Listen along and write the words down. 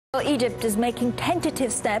Well, Egypt is making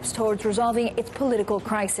tentative steps towards resolving its political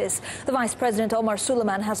crisis. The Vice President Omar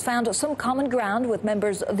Suleiman has found some common ground with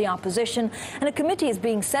members of the opposition, and a committee is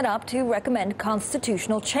being set up to recommend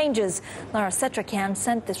constitutional changes. Lara Setrakian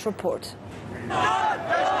sent this report.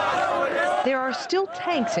 There are still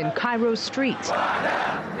tanks in Cairo's streets,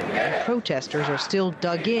 and protesters are still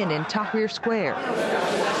dug in Tahrir Square.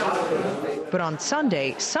 But on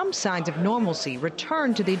Sunday, some signs of normalcy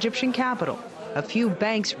returned to the Egyptian capital. A few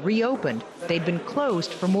banks reopened. They'd been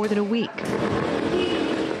closed for more than a week.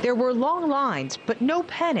 There were long lines, but no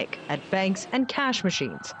panic at banks and cash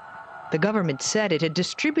machines. The government said it had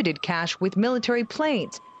distributed cash with military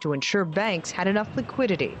planes to ensure banks had enough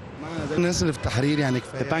liquidity.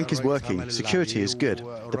 The bank is working. Security is good.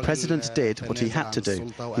 The president did what he had to do.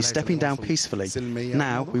 He's stepping down peacefully.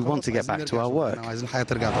 Now we want to get back to our work.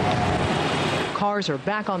 Cars are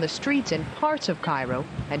back on the streets in parts of Cairo,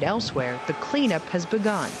 and elsewhere the cleanup has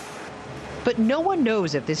begun. But no one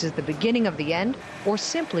knows if this is the beginning of the end or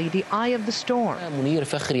simply the eye of the storm.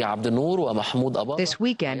 This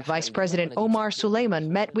weekend, Vice President Omar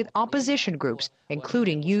Suleiman met with opposition groups,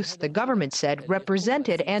 including youths the government said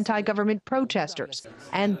represented anti-government protesters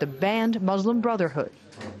and the banned Muslim Brotherhood.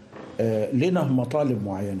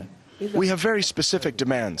 We have very specific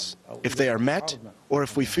demands. If they are met, or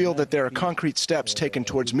if we feel that there are concrete steps taken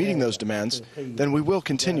towards meeting those demands, then we will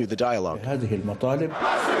continue the dialogue. In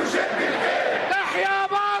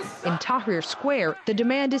Tahrir Square, the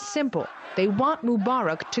demand is simple. They want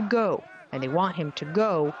Mubarak to go, and they want him to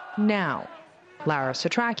go now. Lara,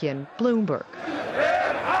 Setrakian, Bloomberg.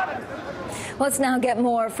 Let's now get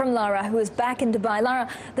more from Lara, who is back in Dubai. Lara,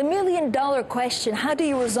 the million-dollar question, how do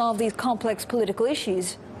you resolve these complex political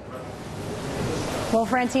issues? Well,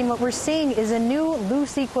 Francine, what we're seeing is a new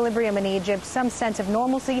loose equilibrium in Egypt, some sense of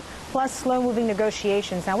normalcy, plus slow-moving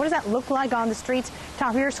negotiations. Now, what does that look like on the streets?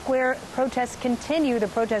 Tahrir Square protests continue. The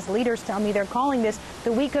protest leaders tell me they're calling this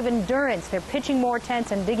the week of endurance. They're pitching more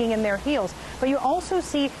tents and digging in their heels. But you also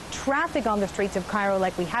see traffic on the streets of Cairo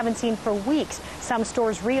like we haven't seen for weeks. Some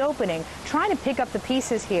stores reopening, trying to pick up the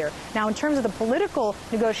pieces here. Now, in terms of the political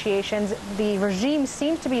negotiations, the regime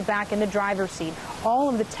seems to be back in the driver's seat. All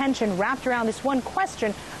of the tension wrapped around this one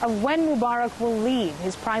question of when Mubarak will leave.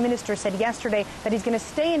 His prime minister said yesterday that he's going to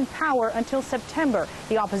stay in power until September.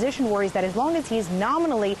 The opposition worries that as long as he's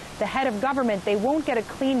nominally the head of government, they won't get a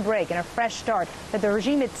clean break and a fresh start, that the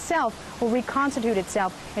regime itself will reconstitute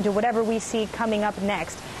itself into whatever we see coming up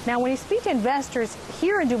next. Now, when you speak to investors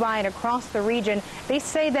here in Dubai and across the region, they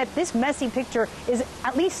say that this messy picture is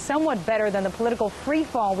at least somewhat better than the political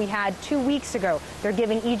freefall we had 2 weeks ago. They're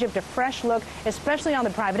giving Egypt a fresh look, especially on the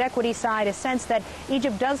private equity side, a sense that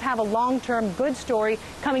Egypt does have a long-term good story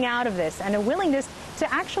coming out of this, and a willingness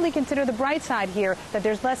to actually consider the bright side here, that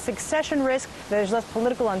there's less succession risk, there's less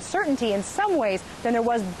political uncertainty in some ways than there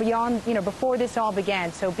was before this all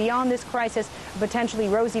began. So beyond this crisis, a potentially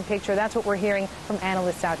rosy picture. That's what we're hearing from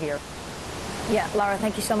analysts out here. Yeah, Lara,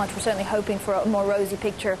 thank you so much. We're certainly hoping for a more rosy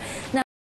picture. Now,